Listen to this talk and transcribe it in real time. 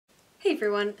Hey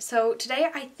everyone, so today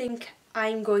I think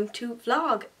I'm going to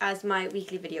vlog as my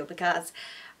weekly video because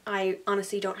I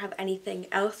honestly don't have anything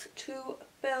else to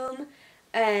film.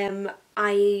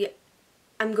 I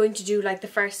am going to do like the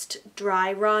first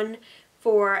dry run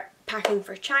for packing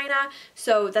for China,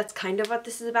 so that's kind of what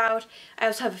this is about. I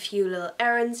also have a few little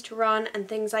errands to run and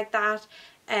things like that,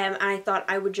 and I thought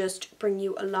I would just bring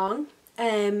you along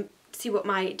see what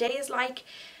my day is like,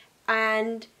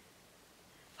 and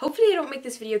hopefully I don't make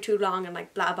this video too long and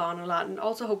like blab on a lot, and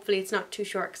also hopefully it's not too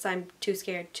short because I'm too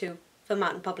scared to film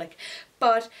out in public.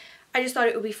 But I just thought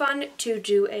it would be fun to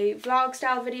do a vlog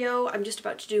style video. I'm just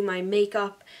about to do my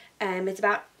makeup. It's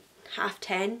about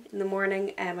 10:30 in the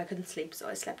morning. I couldn't sleep, so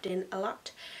I slept in a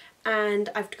lot. And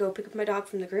I have to go pick up my dog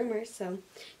from the groomer, so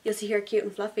you'll see her cute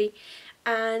and fluffy.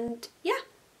 And yeah,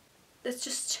 let's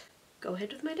just go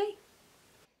ahead with my day.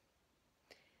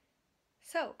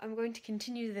 So I'm going to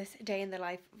continue this day in the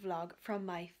life vlog from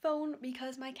my phone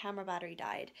because my camera battery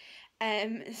died.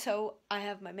 So I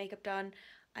have my makeup done,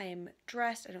 I am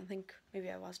dressed. I don't think, maybe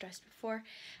I was dressed before.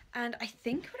 And I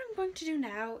think what I'm going to do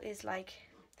now is like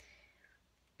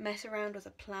mess around with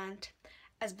a plant.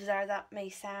 As bizarre that may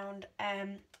sound,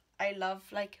 I love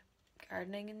like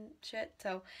gardening and shit.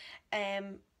 So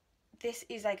this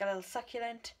is like a little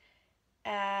succulent.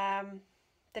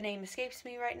 The name escapes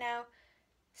me right now.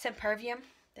 Sempervium,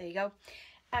 there you go.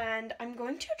 And I'm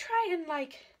going to try and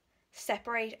like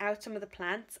separate out some of the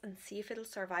plants and see if it'll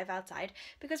survive outside,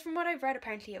 because from what I've read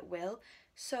apparently it will,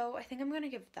 so I think I'm going to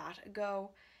give that a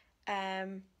go.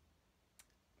 But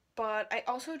I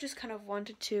also just kind of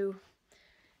wanted to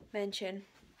mention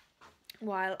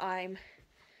while I'm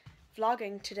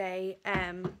vlogging today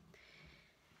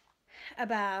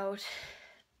about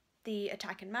the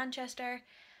attack in Manchester.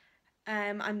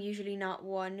 I'm usually not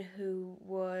one who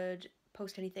would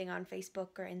post anything on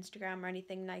Facebook or Instagram or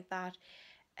anything like that,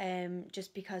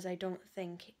 just because I don't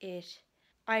think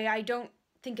I don't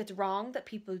think it's wrong that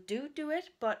people do it,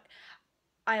 but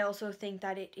I also think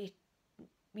that it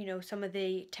you know, some of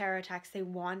the terror attacks, they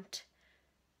want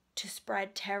to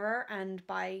spread terror, and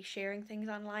by sharing things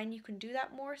online you can do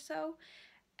that more so,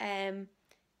 and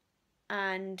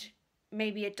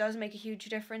maybe it does make a huge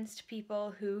difference to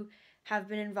people who have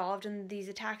been involved in these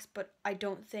attacks, but I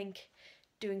don't think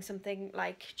doing something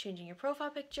like changing your profile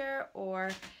picture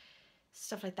or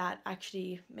stuff like that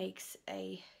actually makes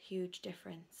a huge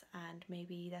difference. And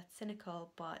maybe that's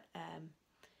cynical, but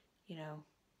you know,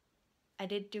 I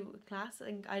did do a class,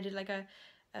 and I did like a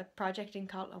project in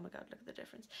college. Oh my god, look at the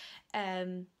difference.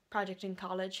 Project in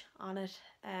college on it,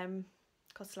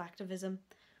 called Selectivism.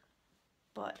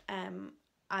 But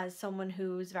as someone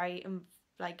who's very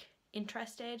like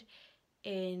interested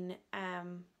in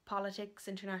politics,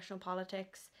 international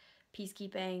politics,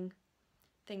 peacekeeping,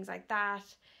 things like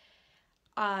that,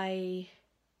 my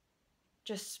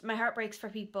heart breaks for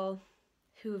people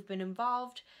who have been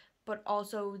involved, but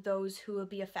also those who will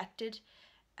be affected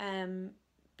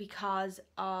because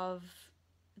of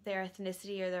their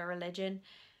ethnicity or their religion.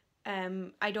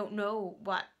 I don't know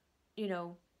what, you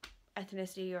know,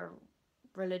 ethnicity or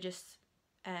religious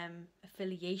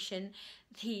affiliation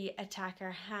the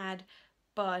attacker had,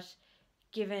 but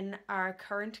given our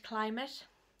current climate,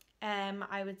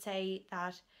 I would say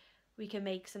that we can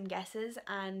make some guesses,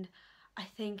 and I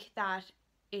think that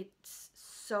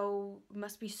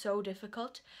must be so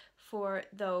difficult for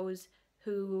those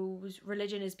whose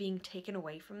religion is being taken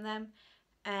away from them,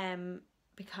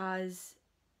 because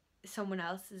someone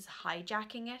else is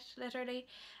hijacking it, literally,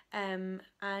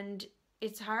 and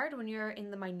it's hard when you're in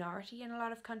the minority in a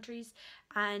lot of countries,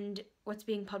 and what's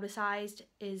being publicized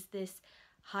is this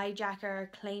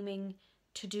hijacker claiming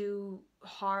to do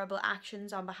horrible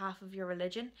actions on behalf of your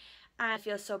religion. And I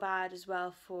feel so bad as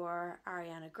well for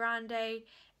Ariana Grande.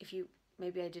 If you,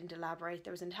 maybe I didn't elaborate,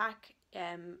 there was an attack,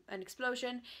 an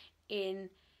explosion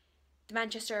in the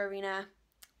Manchester arena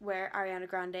where Ariana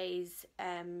Grande's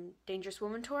Dangerous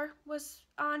Woman tour was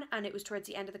on, and it was towards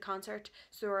the end of the concert,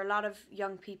 so there were a lot of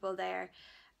young people there,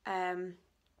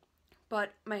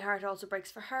 but my heart also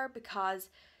breaks for her,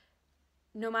 because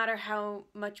no matter how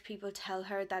much people tell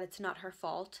her that it's not her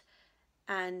fault,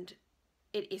 and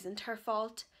it isn't her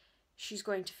fault, she's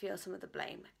going to feel some of the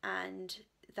blame, and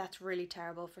that's really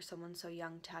terrible for someone so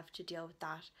young to have to deal with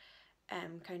that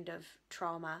kind of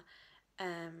trauma.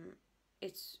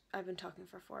 I've been talking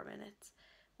for 4 minutes.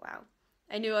 Wow.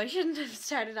 I knew I shouldn't have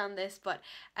started on this, but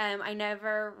I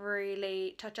never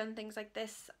really touch on things like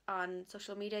this on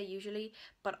social media usually,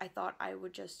 but I thought I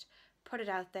would just put it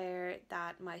out there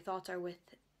that my thoughts are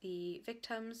with the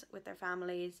victims, with their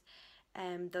families,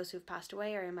 those who've passed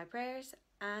away are in my prayers,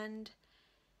 and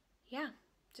yeah,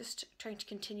 just trying to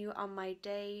continue on my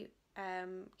day,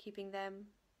 keeping them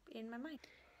in my mind.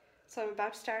 So I'm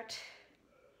about to start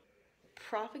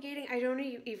propagating. I don't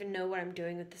even know what I'm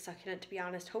doing with the succulent, to be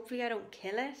honest. Hopefully I don't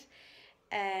kill it.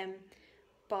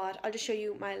 But I'll just show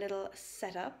you my little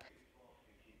setup.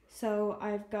 So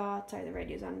I've got, sorry, the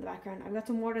radio's on in the background. I've got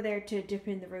some water there to dip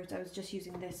in the roots. I was just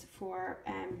using this for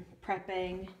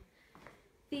prepping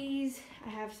these. I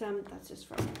have some, that's just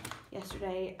from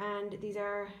yesterday, and these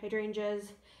are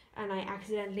hydrangeas, and I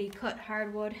accidentally cut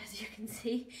hardwood, as you can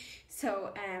see.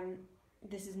 So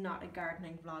this is not a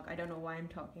gardening vlog. I don't know why I'm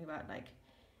talking about like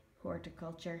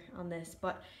horticulture on this,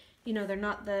 but you know, they're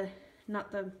not the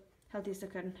healthiest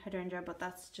looking hydrangea, but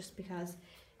that's just because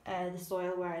the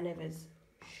soil where I live is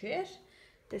shit.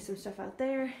 There's some stuff out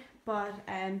there, but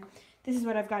this is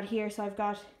what I've got here. So I've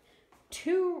got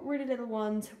two really little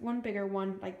ones, one bigger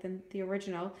one like the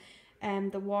original,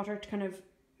 the water to kind of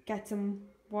get some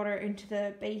water into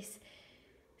the base,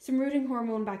 some rooting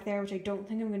hormone back there, which I don't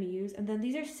think I'm going to use, and then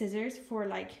these are scissors for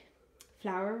like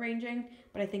flower arranging,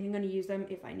 but I think I'm going to use them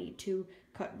if I need to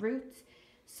cut roots.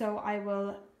 So I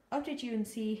will update you and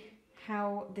see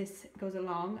how this goes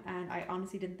along, and I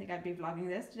honestly didn't think I'd be vlogging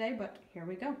this today, but here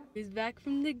we go. He's back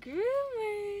from the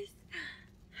groomers.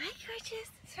 Hi gorgeous,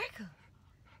 Circle.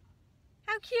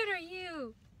 How cute are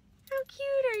you? How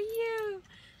cute are you?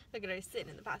 Look at her sitting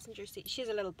in the passenger seat. She has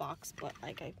a little box, but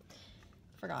like I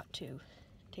forgot to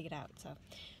take it out, so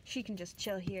she can just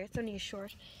chill here. It's only a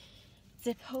short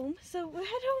zip home, so we'll head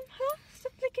home. Huh?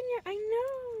 Stop licking your, I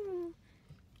know.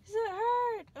 Does it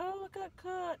hurt? Oh, it got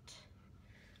cut.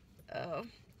 Oh,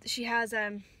 she has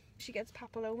she gets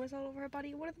papillomas all over her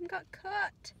body. One of them got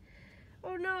cut.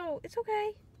 Oh no, it's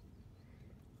okay.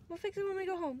 We'll fix it when we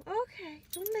go home. Okay,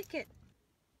 don't lick it.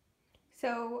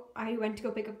 So I went to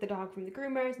go pick up the dog from the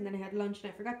groomers, and then I had lunch,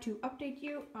 and I forgot to update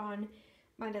you on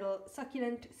my little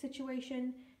succulent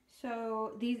situation.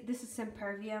 So this is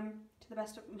Sempervium, to the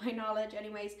best of my knowledge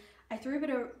anyways. I threw a bit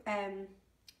of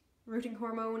rooting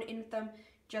hormone in with them,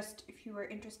 just if you were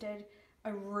interested. I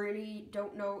really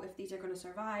don't know if these are going to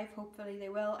survive. Hopefully they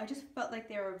will. I just felt like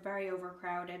they were very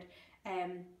overcrowded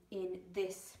in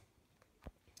this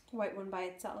white one by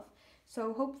itself.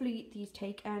 So hopefully these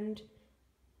take, and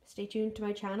stay tuned to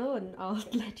my channel and I'll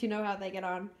let you know how they get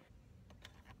on.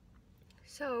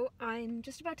 So I'm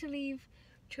just about to leave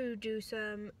to do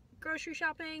some grocery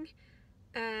shopping.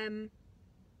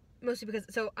 Mostly because,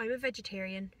 so I'm a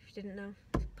vegetarian, if you didn't know.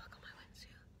 There's a bug on my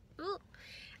windshield.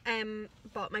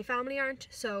 But my family aren't,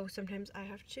 so sometimes I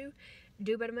have to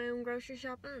do a bit of my own grocery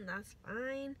shopping, and that's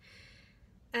fine.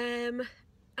 And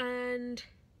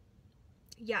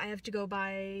yeah, I have to go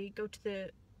to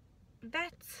the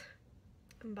vets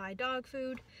and buy dog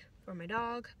food for my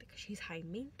dog because she's high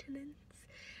maintenance.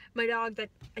 My dog that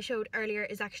I showed earlier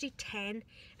is actually 10,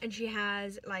 and she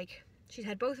has like, she's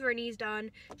had both of her knees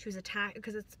done. She was attacked,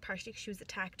 because it's partially she was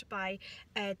attacked by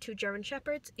 2 German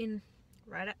Shepherds in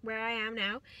right where I am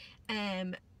now,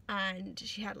 and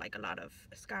she had like a lot of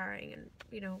scarring and,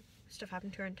 you know, stuff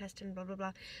happened to her intestine, blah blah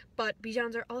blah. But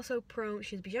Bijans are also prone,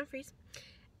 she's Bichon Frise,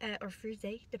 or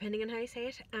Frise, depending on how you say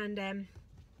it, and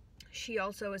she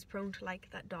also is prone to like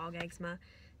that dog eczema.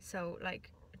 So like,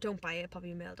 don't buy a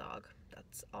puppy mill dog.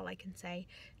 That's all I can say.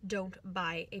 Don't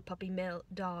buy a puppy mill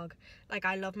dog. Like,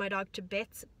 I love my dog to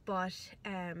bits, but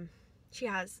she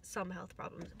has some health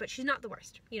problems, but she's not the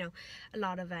worst. You know, a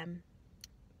lot of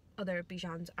other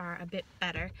Bijans are a bit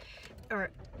better, or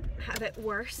a bit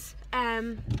worse.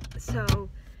 So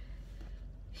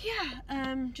yeah,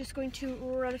 I'm just going to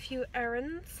run a few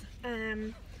errands,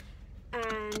 and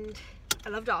I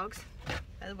love dogs,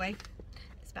 by the way.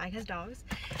 This bag has dogs.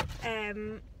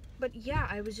 But yeah,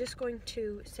 I was just going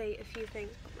to say a few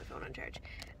things, put my phone on charge,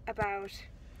 about,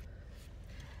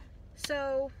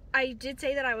 so I did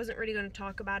say that I wasn't really going to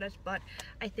talk about it, but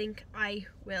I think I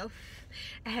will.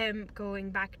 Going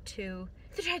back to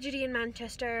the tragedy in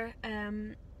Manchester,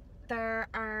 there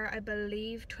are, I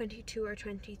believe, 22 or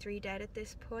 23 dead at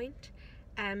this point.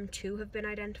 2 have been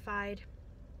identified.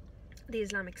 The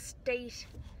Islamic State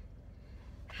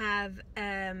have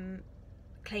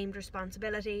claimed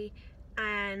responsibility,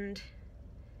 and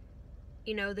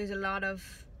you know, there's a lot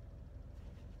of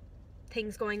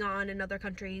things going on in other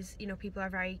countries. You know, people are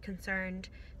very concerned.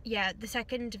 Yeah, the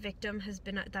second victim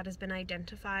that has been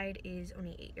identified is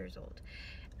only 8 years old,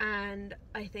 and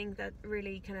I think that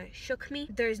really kind of shook me.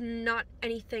 There's not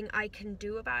anything I can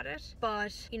do about it,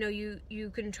 but you know, you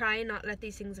can try and not let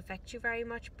these things affect you very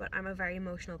much, but I'm a very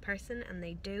emotional person and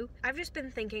they do. I've just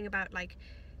been thinking about, like,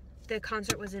 the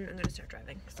concert was in, I'm gonna start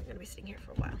driving because I'm gonna be sitting here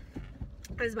for a while.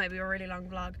 This might be a really long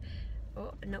vlog.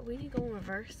 Oh no, we need to go in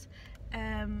reverse.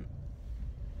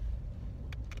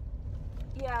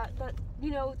 yeah, that,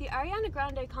 you know, the Ariana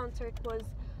Grande concert was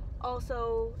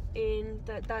also in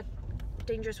that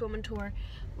Dangerous Woman tour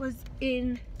was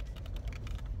in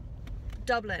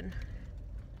Dublin,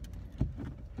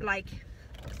 like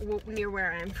near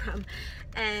where I am from,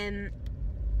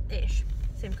 ish,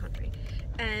 same country,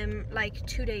 like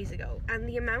 2 days ago, and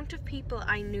the amount of people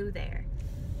I knew there,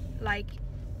 like,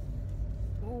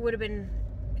 would have been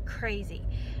crazy.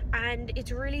 And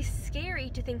it's really scary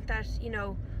to think that, you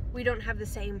know, we don't have the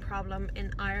same problem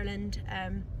in Ireland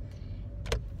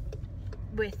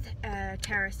with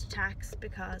terrorist attacks,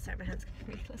 because, sorry, my hand's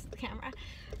really close to the camera,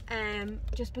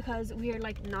 just because we are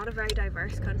like not a very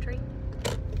diverse country.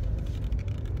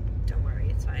 Don't worry,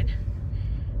 it's fine.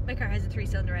 My car has a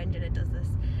 3-cylinder engine, it does this.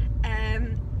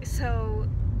 So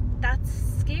that's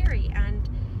scary, and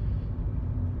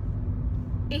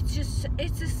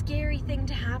it's a scary thing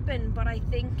to happen, but I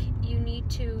think you need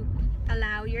to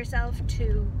allow yourself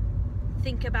to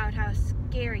think about how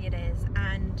scary it is,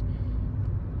 and,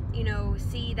 you know,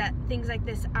 see that things like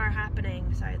this are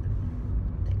happening. Sorry,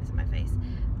 the thing is in my face.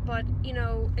 But, you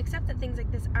know, accept that things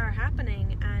like this are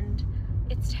happening, and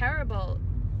it's terrible,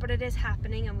 but it is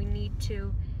happening, and we need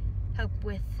to help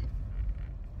with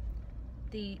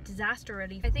the disaster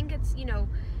relief. I think it's, you know,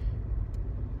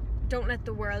 don't let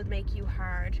the world make you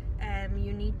hard.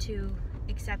 You need to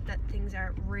accept that things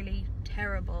are really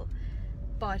terrible,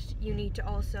 but you need to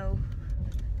also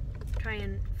try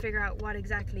and figure out what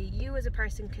exactly you as a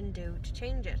person can do to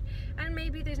change it. And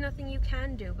maybe there's nothing you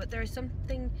can do, but there's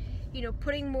something, you know,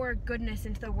 putting more goodness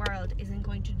into the world isn't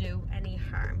going to do any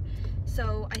harm.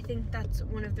 So I think that's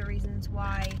one of the reasons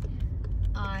why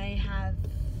I have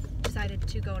decided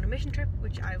to go on a mission trip,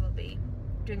 which I will be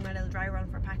doing my little dry run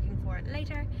for packing for it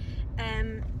later,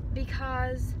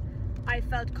 because I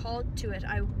felt called to it.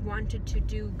 I wanted to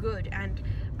do good, and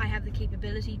I have the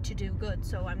capability to do good,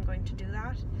 so I'm going to do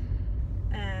that.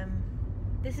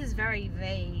 This is very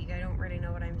vague, I don't really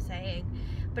know what I'm saying,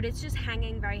 but it's just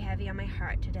hanging very heavy on my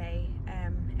heart today.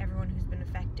 Everyone who's been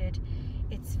affected,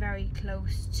 it's very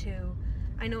close to,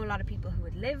 I know a lot of people who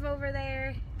would live over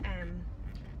there,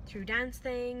 through dance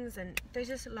things, and there's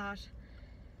just a lot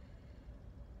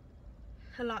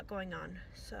going on.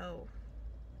 So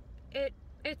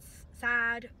it's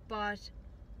sad, but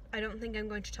I don't think I'm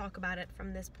going to talk about it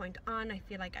from this point on. I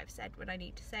feel like I've said what I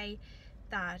need to say,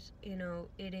 that, you know,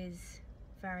 it is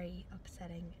very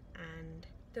upsetting, and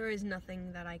there is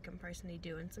nothing that I can personally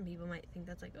do. And some people might think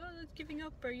that's like, oh, that's giving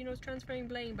up, or, you know, it's transferring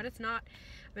blame, but it's not.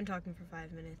 I've been talking for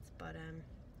 5 minutes, but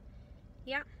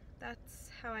yeah, that's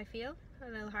how I feel. A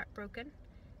little heartbroken,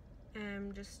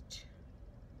 just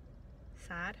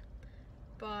sad,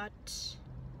 but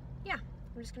yeah,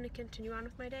 I'm just going to continue on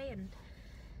with my day and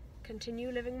continue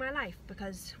living my life,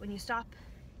 because when you stop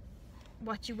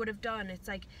what you would have done, it's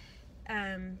like,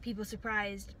 people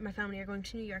surprised, my family are going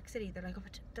to New York City, they're like, oh,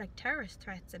 like terrorist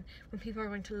threats, and when people are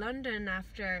going to London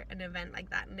after an event like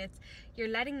that, and it's, you're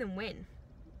letting them win.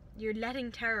 You're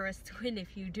letting terrorists win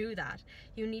if you do that.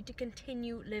 You need to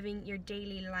continue living your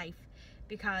daily life,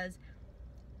 because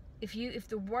if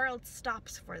the world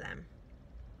stops for them,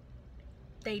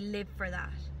 they live for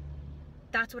that.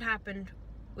 That's what happened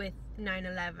with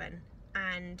 9/11,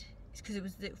 and it's because it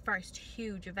was the first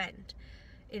huge event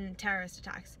in terrorist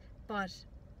attacks. But,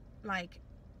 like,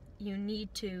 you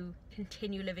need to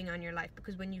continue living on your life,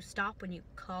 because when you stop, when you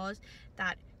cause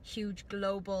that huge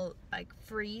global, like,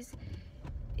 freeze,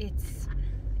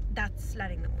 that's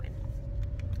letting them win,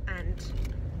 and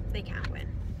they can't win.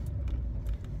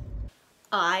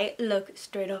 I look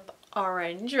straight up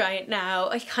orange right now.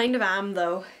 I kind of am,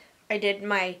 though. I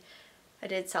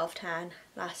did self-tan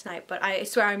last night, but I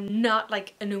swear I'm not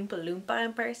like an Oompa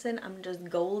Loompa person. I'm just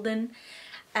golden.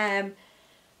 I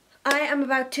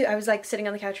was like sitting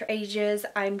on the couch for ages.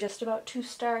 I'm just about to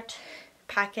start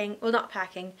packing. Well, not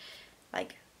packing,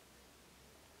 like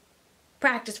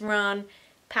practice run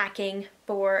packing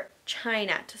for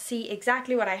China, to see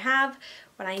exactly what I have,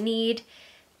 what I need,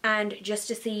 and just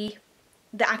to see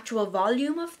the actual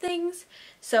volume of things.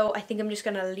 So I think I'm just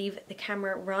gonna leave the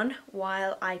camera run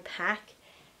while I pack,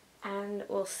 and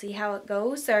we'll see how it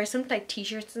goes. There are some like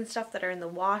t-shirts and stuff that are in the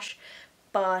wash,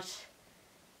 but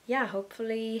yeah,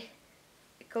 hopefully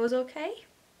it goes okay.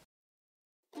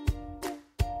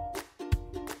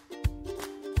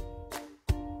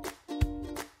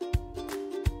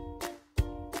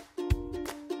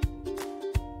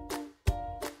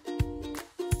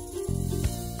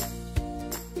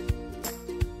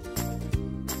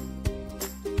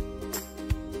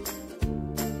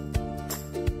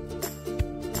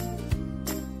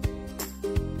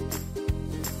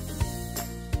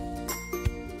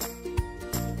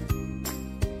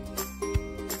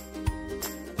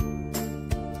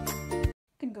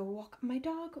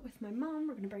 with my mom.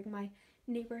 We're gonna bring my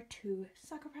neighbour to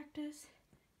soccer practice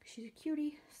because she's a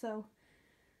cutie. So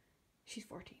she's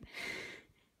 14.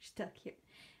 She's still cute.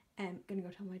 Gonna go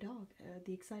tell my dog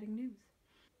the exciting news.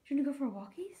 Do you wanna go for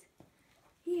walkies?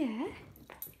 Yeah.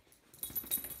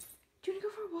 Do you wanna go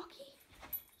for a walkie?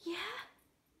 Yeah.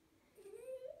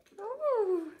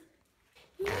 Oh.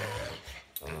 Yeah.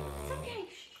 It's okay.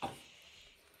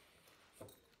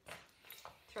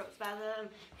 Throat spasm.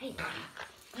 Hey,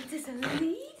 what's this, a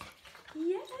lead?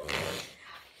 Yes.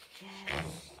 Yes.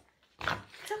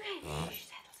 It's okay.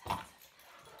 Settle.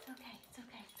 It's okay. It's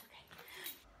okay. It's okay.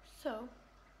 So,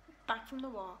 back from the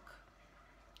walk.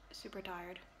 Super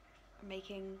tired. I'm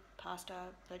making pasta,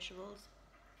 vegetables,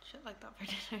 shit like that for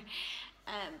dinner.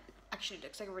 Actually, it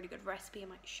looks like a really good recipe. I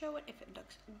might show it if it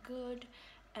looks good.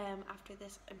 After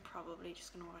this, I'm probably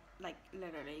just gonna watch, like,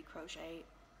 literally crochet,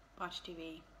 watch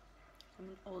TV. I'm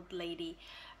an old lady,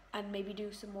 and maybe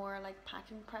do some more like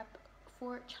packing prep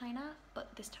for China,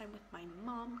 but this time with my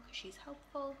mom because she's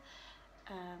helpful.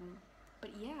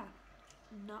 But yeah,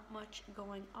 not much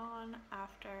going on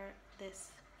after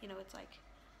this. You know, it's like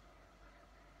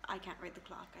I can't read the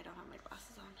clock. I don't have my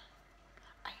glasses on.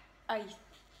 I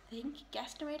think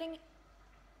guesstimating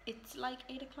it's like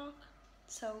 8 o'clock,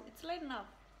 so it's late enough.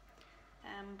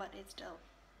 But it's still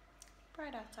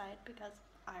bright outside because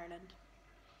Ireland.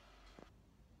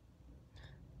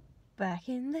 Back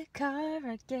in the car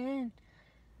again.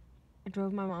 I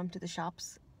drove my mom to the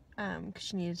shops because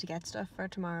she needed to get stuff for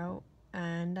tomorrow,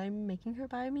 and I'm making her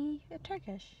buy me a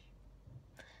Turkish.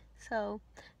 So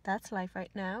that's life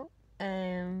right now.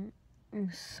 I'm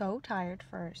so tired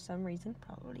for some reason,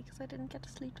 probably because I didn't get to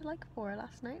sleep till like 4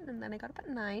 last night, and then I got up at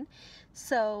 9.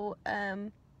 So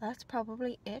that's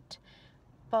probably it.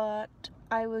 But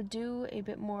I will do a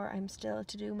bit more. I'm still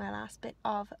to do my last bit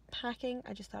of packing.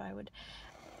 I just thought I would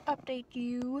update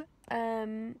you.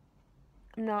 I'm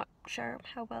not sure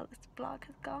how well this vlog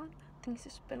has gone. I think it's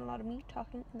just been a lot of me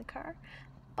talking in the car.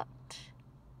 But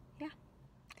yeah,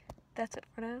 that's it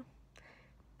for now.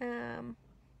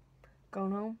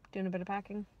 Going home, doing a bit of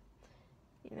packing,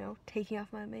 you know, taking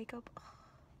off my makeup. Oh,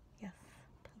 yes,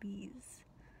 please.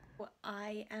 Well,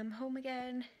 I am home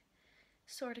again,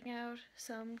 sorting out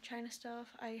some China stuff.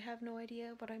 I have no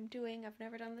idea what I'm doing. I've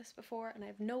never done this before, and I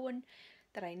have no one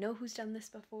that I know who's done this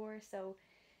before, so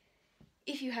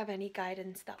if you have any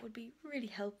guidance, that would be really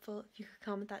helpful. If you could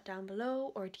comment that down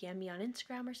below or DM me on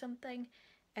Instagram or something,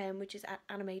 which is at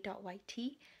anime.yt.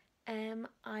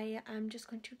 I am just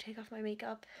going to take off my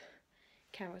makeup,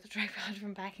 camera with a tripod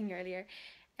from packing earlier,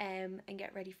 and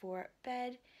get ready for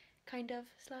bed, kind of,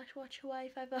 / watch Hawaii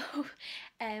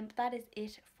 5-0. That is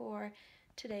it for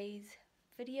today's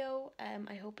video.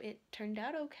 I hope it turned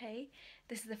out okay.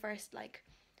 This is the first like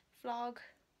vlog.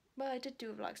 Well, I did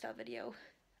do a vlog style video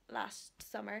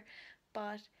last summer,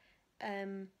 but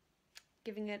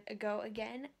giving it a go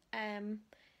again.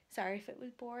 Sorry if it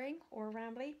was boring or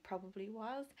rambly, probably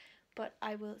was, but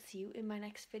I will see you in my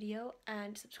next video,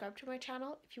 and subscribe to my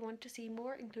channel if you want to see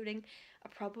more, including a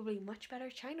probably much better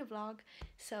China vlog.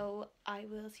 So I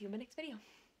will see you in my next video.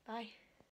 Bye.